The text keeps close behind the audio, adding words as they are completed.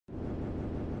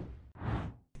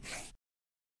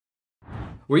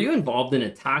Were you involved in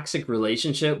a toxic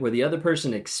relationship where the other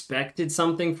person expected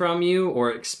something from you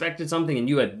or expected something and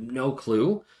you had no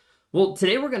clue? Well,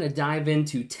 today we're going to dive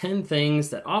into 10 things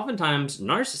that oftentimes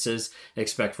narcissists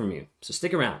expect from you. So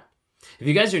stick around. If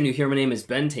you guys are new here, my name is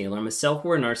Ben Taylor. I'm a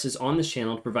self-aware narcissist on this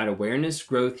channel to provide awareness,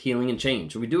 growth, healing, and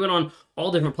change. We do it on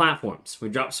all different platforms. We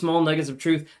drop small nuggets of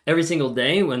truth every single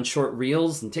day on short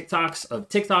reels and TikToks of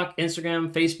TikTok,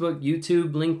 Instagram, Facebook,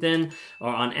 YouTube, LinkedIn, or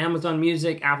on Amazon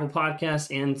Music, Apple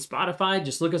Podcasts, and Spotify.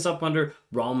 Just look us up under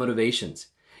Raw Motivations.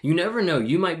 You never know,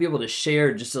 you might be able to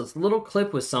share just a little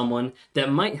clip with someone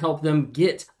that might help them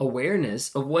get awareness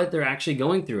of what they're actually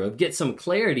going through, of get some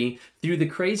clarity through the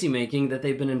crazy making that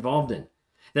they've been involved in.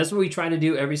 That's what we try to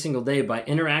do every single day by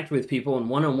interacting with people in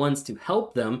one-on-ones to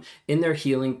help them in their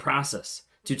healing process,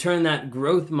 to turn that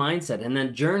growth mindset and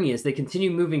that journey as they continue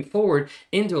moving forward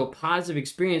into a positive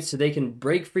experience so they can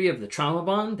break free of the trauma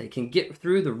bond, they can get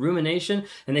through the rumination,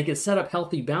 and they can set up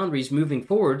healthy boundaries moving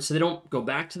forward so they don't go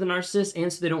back to the narcissist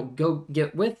and so they don't go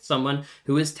get with someone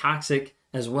who is toxic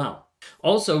as well.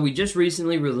 Also, we just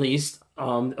recently released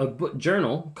a book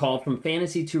journal called From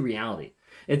Fantasy to Reality.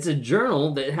 It's a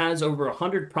journal that has over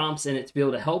 100 prompts in it to be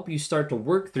able to help you start to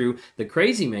work through the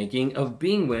crazy making of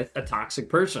being with a toxic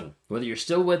person. Whether you're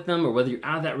still with them or whether you're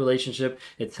out of that relationship,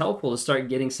 it's helpful to start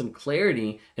getting some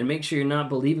clarity and make sure you're not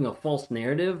believing a false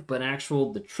narrative, but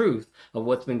the truth of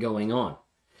what's been going on.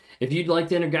 If you'd like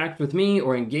to interact with me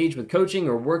or engage with coaching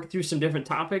or work through some different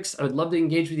topics, I would love to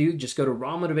engage with you. Just go to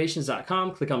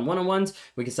rawmotivations.com, click on one-on-ones.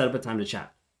 We can set up a time to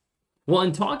chat. Well,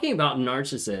 in talking about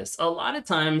narcissists, a lot of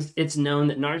times it's known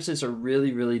that narcissists are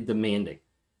really, really demanding.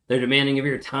 They're demanding of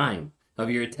your time, of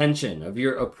your attention, of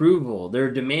your approval. They're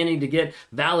demanding to get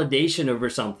validation over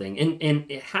something. And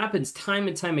it happens time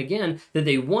and time again that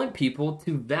they want people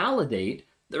to validate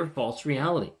their false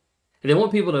reality. They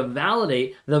want people to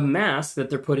validate the mask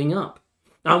that they're putting up.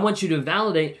 I want you to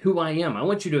validate who I am. I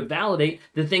want you to validate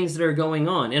the things that are going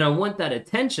on. And I want that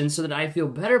attention so that I feel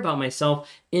better about myself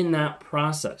in that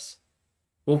process.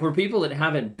 Well, for people that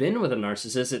haven't been with a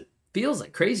narcissist, it feels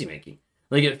like crazy making.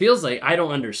 Like it feels like I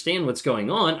don't understand what's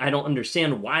going on. I don't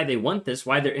understand why they want this,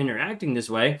 why they're interacting this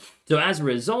way. So as a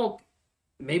result,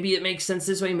 maybe it makes sense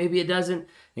this way, maybe it doesn't.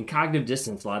 And cognitive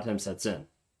dissonance a lot of times sets in.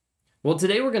 Well,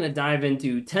 today we're going to dive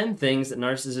into 10 things that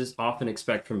narcissists often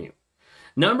expect from you.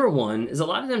 Number one is a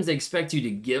lot of times they expect you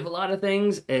to give a lot of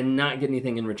things and not get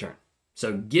anything in return.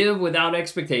 So give without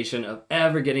expectation of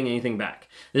ever getting anything back.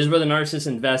 This is where the narcissist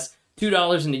invests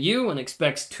 $2 into you and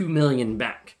expects $2 million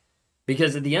back.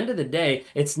 Because at the end of the day,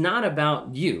 it's not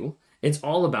about you. It's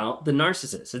all about the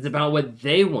narcissist. It's about what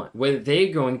they want, what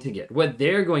they're going to get, what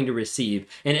they're going to receive.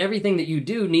 And everything that you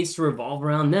do needs to revolve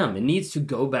around them. It needs to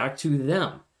go back to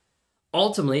them.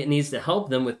 Ultimately, it needs to help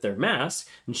them with their mask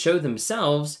and show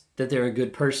themselves that they're a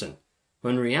good person.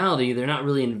 When in reality, they're not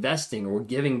really investing or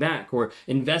giving back or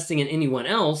investing in anyone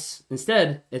else.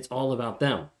 Instead, it's all about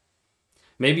them.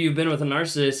 Maybe you've been with a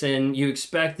narcissist and you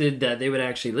expected that they would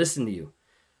actually listen to you,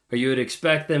 or you would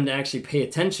expect them to actually pay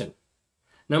attention.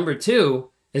 Number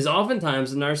two is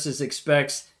oftentimes the narcissist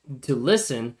expects to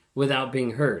listen without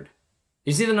being heard.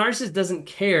 You see, the narcissist doesn't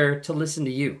care to listen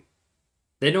to you.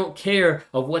 They don't care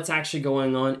of what's actually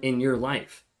going on in your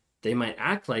life. They might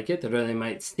act like it, or they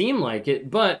might seem like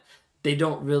it, but they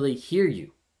don't really hear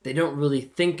you. They don't really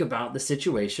think about the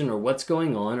situation or what's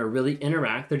going on or really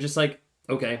interact. They're just like,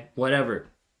 okay, whatever.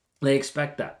 They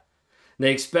expect that.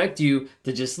 They expect you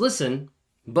to just listen,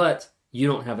 but you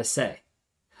don't have a say.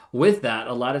 With that,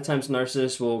 a lot of times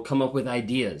narcissists will come up with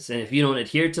ideas. And if you don't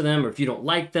adhere to them or if you don't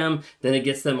like them, then it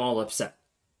gets them all upset.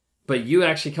 But you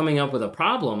actually coming up with a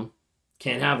problem,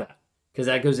 can't have that. Because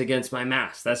that goes against my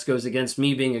mask. That goes against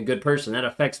me being a good person. That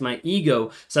affects my ego.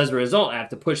 So as a result, I have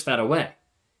to push that away.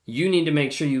 You need to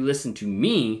make sure you listen to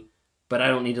me, but I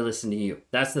don't need to listen to you.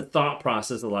 That's the thought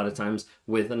process a lot of times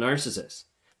with a narcissist.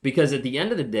 Because at the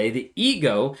end of the day, the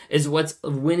ego is what's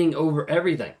winning over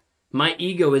everything. My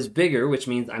ego is bigger, which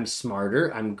means I'm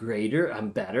smarter, I'm greater, I'm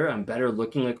better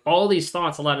looking. Like all these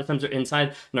thoughts a lot of times are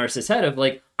inside narcissist's head of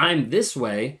like, I'm this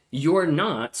way, you're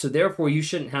not, so therefore you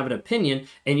shouldn't have an opinion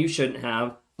and you shouldn't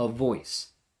have a voice.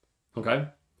 Okay?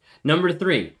 Number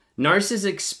three, narcissists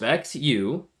expect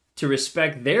you to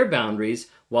respect their boundaries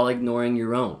while ignoring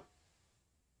your own.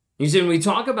 You see, when we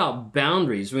talk about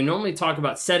boundaries, we normally talk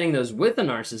about setting those with a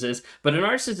narcissist, but a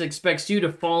narcissist expects you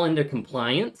to fall into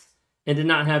compliance and to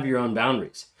not have your own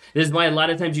boundaries. This is why a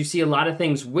lot of times you see a lot of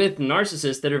things with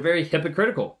narcissists that are very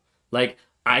hypocritical. Like,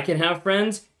 I can have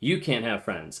friends, you can't have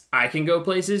friends. I can go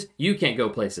places, you can't go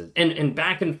places. And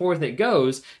back and forth it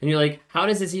goes, and you're like, how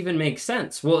does this even make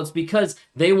sense? Well, it's because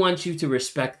they want you to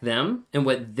respect them and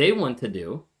what they want to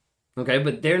do, Okay,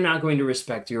 but they're not going to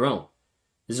respect your own.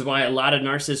 This is why a lot of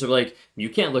narcissists are like, you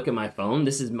can't look at my phone.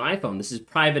 This is my phone. This is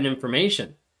private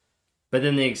information. But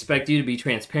then they expect you to be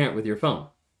transparent with your phone.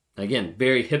 Again,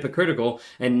 very hypocritical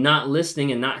and not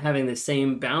listening and not having the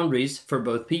same boundaries for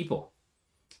both people.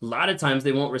 A lot of times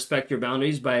they won't respect your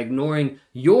boundaries by ignoring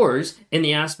yours in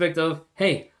the aspect of,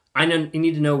 hey, I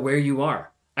need to know where you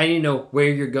are. I need to know where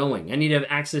you're going. I need to have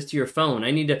access to your phone.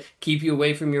 I need to keep you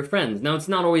away from your friends. Now, it's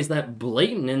not always that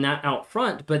blatant and that out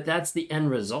front, but that's the end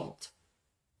result.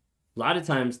 A lot of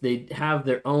times they have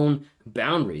their own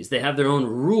boundaries. They have their own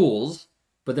rules,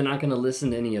 but they're not going to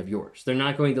listen to any of yours. They're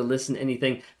not going to listen to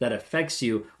anything that affects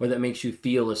you or that makes you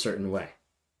feel a certain way.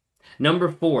 Number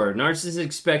 4, narcissists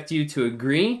expect you to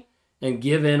agree and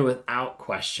give in without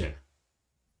question.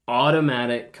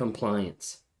 Automatic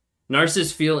compliance.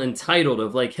 Narcissists feel entitled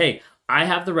of like, hey, I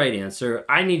have the right answer.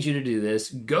 I need you to do this.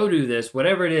 Go do this,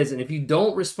 whatever it is. And if you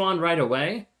don't respond right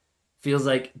away, feels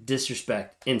like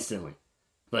disrespect instantly.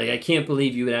 Like, I can't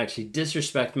believe you would actually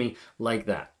disrespect me like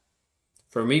that.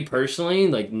 For me personally,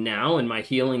 like now in my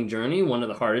healing journey, one of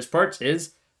the hardest parts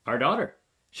is our daughter.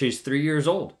 She's 3 years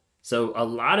old. So a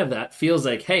lot of that feels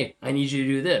like, hey, I need you to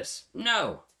do this.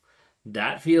 No.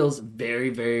 That feels very,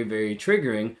 very, very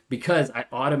triggering because I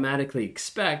automatically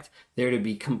expect there to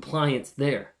be compliance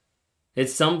there.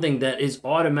 It's something that is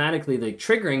automatically like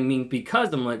triggering me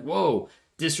because I'm like, whoa,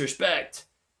 disrespect.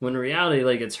 When in reality,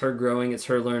 like it's her growing, it's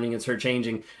her learning, it's her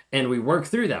changing, and we work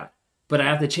through that. But I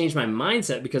have to change my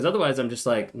mindset because otherwise I'm just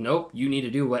like, nope, you need to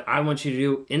do what I want you to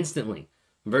do instantly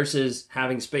versus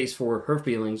having space for her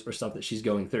feelings or stuff that she's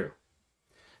going through.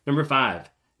 Number 5,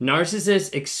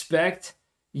 narcissists expect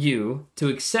you to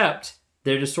accept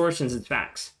their distortions as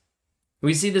facts.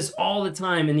 We see this all the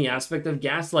time in the aspect of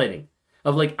gaslighting.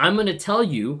 Of like, I'm going to tell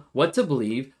you what to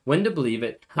believe, when to believe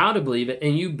it, how to believe it,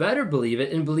 and you better believe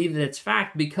it and believe that it's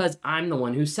fact because I'm the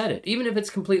one who said it, even if it's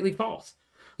completely false.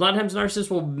 A lot of times narcissists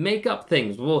will make up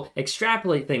things, will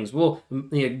extrapolate things, will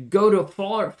go to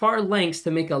far lengths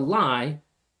to make a lie,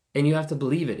 and you have to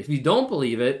believe it. If you don't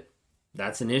believe it,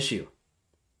 that's an issue.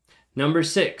 Number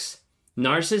 6,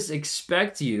 narcissists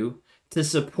expect you to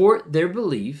support their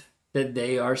belief that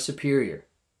they are superior.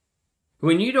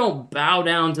 When you don't bow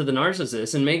down to the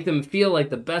narcissist and make them feel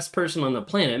like the best person on the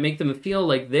planet, make them feel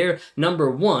like they're number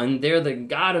one, they're the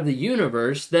god of the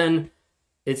universe, then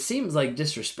it seems like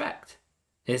disrespect.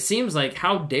 It seems like,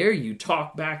 how dare you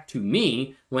talk back to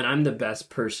me when I'm the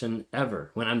best person ever,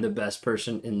 when I'm the best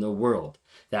person in the world.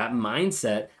 That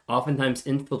mindset oftentimes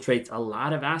infiltrates a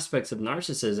lot of aspects of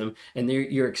narcissism, and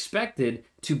you're expected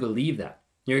to believe that.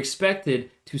 You're expected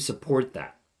to support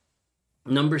that.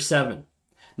 Number 7.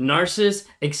 Narcissists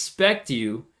expect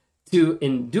you to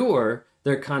endure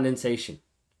their condescension,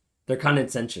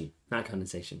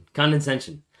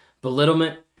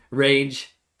 belittlement,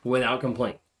 rage, without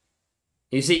complaint.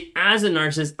 You see, as a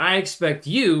narcissist, I expect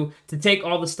you to take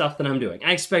all the stuff that I'm doing.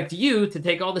 I expect you to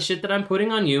take all the shit that I'm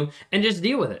putting on you and just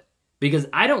deal with it. Because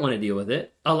I don't want to deal with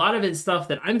it. A lot of it's stuff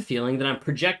that I'm feeling that I'm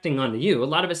projecting onto you. A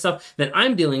lot of it's stuff that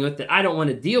I'm dealing with that I don't want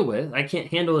to deal with. I can't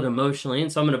handle it emotionally,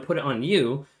 and so I'm going to put it on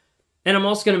you. And I'm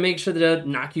also going to make sure that I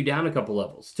knock you down a couple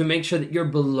levels, to make sure that you're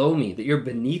below me, that you're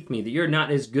beneath me, that you're not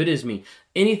as good as me.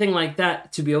 Anything like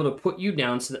that to be able to put you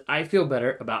down so that I feel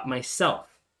better about myself.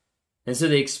 And so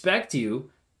they expect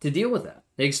you to deal with that.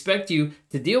 They expect you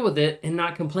to deal with it and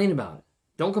not complain about it.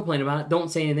 Don't complain about it.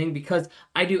 Don't say anything because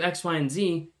I do X, Y, and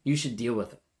Z. You should deal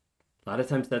with it. A lot of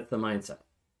times that's the mindset.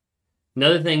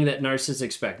 Another thing that narcissists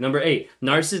expect. Number 8,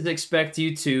 narcissists expect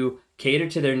you to cater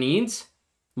to their needs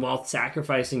while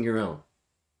sacrificing your own.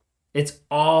 It's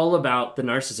all about the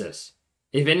narcissist.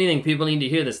 If anything, people need to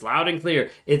hear this loud and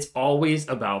clear. It's always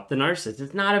about the narcissist.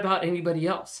 It's not about anybody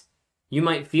else. You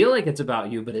might feel like it's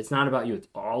about you, but it's not about you. It's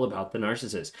all about the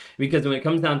narcissist. Because when it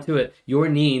comes down to it, your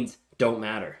needs don't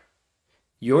matter.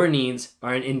 Your needs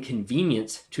are an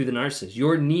inconvenience to the narcissist.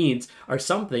 Your needs are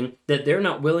something that they're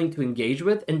not willing to engage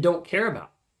with and don't care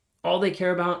about. All they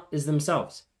care about is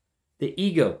themselves. The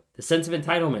ego, the sense of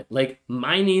entitlement. Like,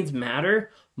 my needs matter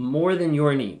more than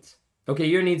your needs. Okay,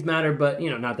 your needs matter, but,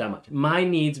 not that much. My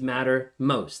needs matter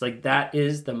most. Like, that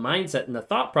is the mindset and the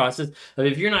thought process of,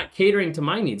 if you're not catering to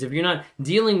my needs, if you're not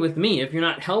dealing with me, if you're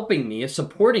not helping me, if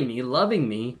supporting me, loving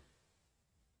me,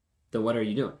 then what are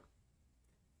you doing?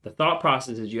 The thought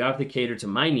process is you have to cater to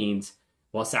my needs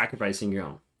while sacrificing your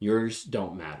own. Yours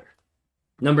don't matter.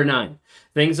 Number 9,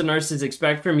 things the narcissists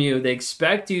expect from you. They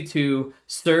expect you to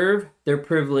serve their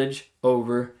privilege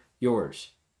over yours.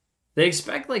 They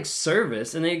expect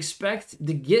service, and they expect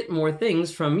to get more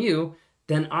things from you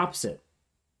than opposite.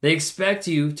 They expect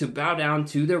you to bow down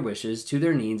to their wishes, to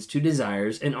their needs, to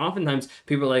desires. And oftentimes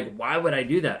people are like, why would I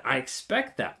do that? I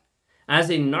expect that. As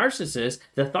a narcissist,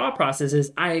 the thought process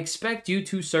is, I expect you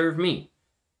to serve me.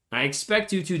 I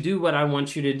expect you to do what I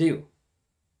want you to do.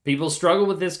 People struggle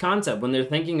with this concept when they're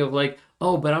thinking of like,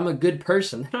 oh, but I'm a good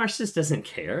person. The narcissist doesn't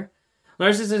care. The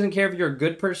narcissist doesn't care if you're a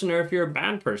good person or if you're a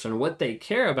bad person. What they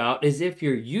care about is if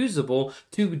you're usable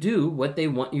to do what they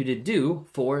want you to do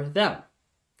for them.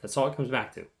 That's all it comes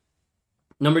back to.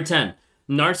 Number 10,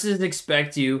 narcissists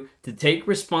expect you to take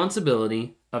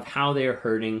responsibility of how they are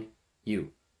hurting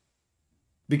you.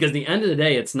 Because at the end of the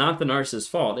day, it's not the narcissist's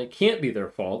fault. It can't be their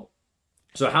fault.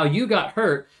 So how you got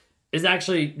hurt is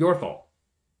actually your fault.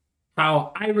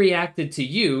 How I reacted to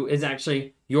you is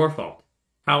actually your fault.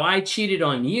 How I cheated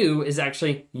on you is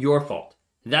actually your fault.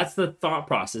 That's the thought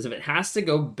process. If it has to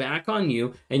go back on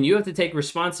you and you have to take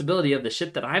responsibility of the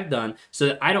shit that I've done so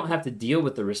that I don't have to deal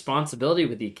with the responsibility,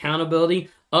 with the accountability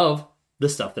of the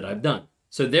stuff that I've done.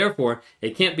 So therefore,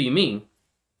 it can't be me.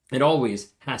 It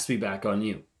always has to be back on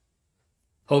you.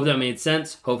 Hope that made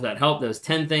sense. Hope that helped. Those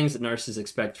 10 things that narcissists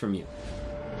expect from you.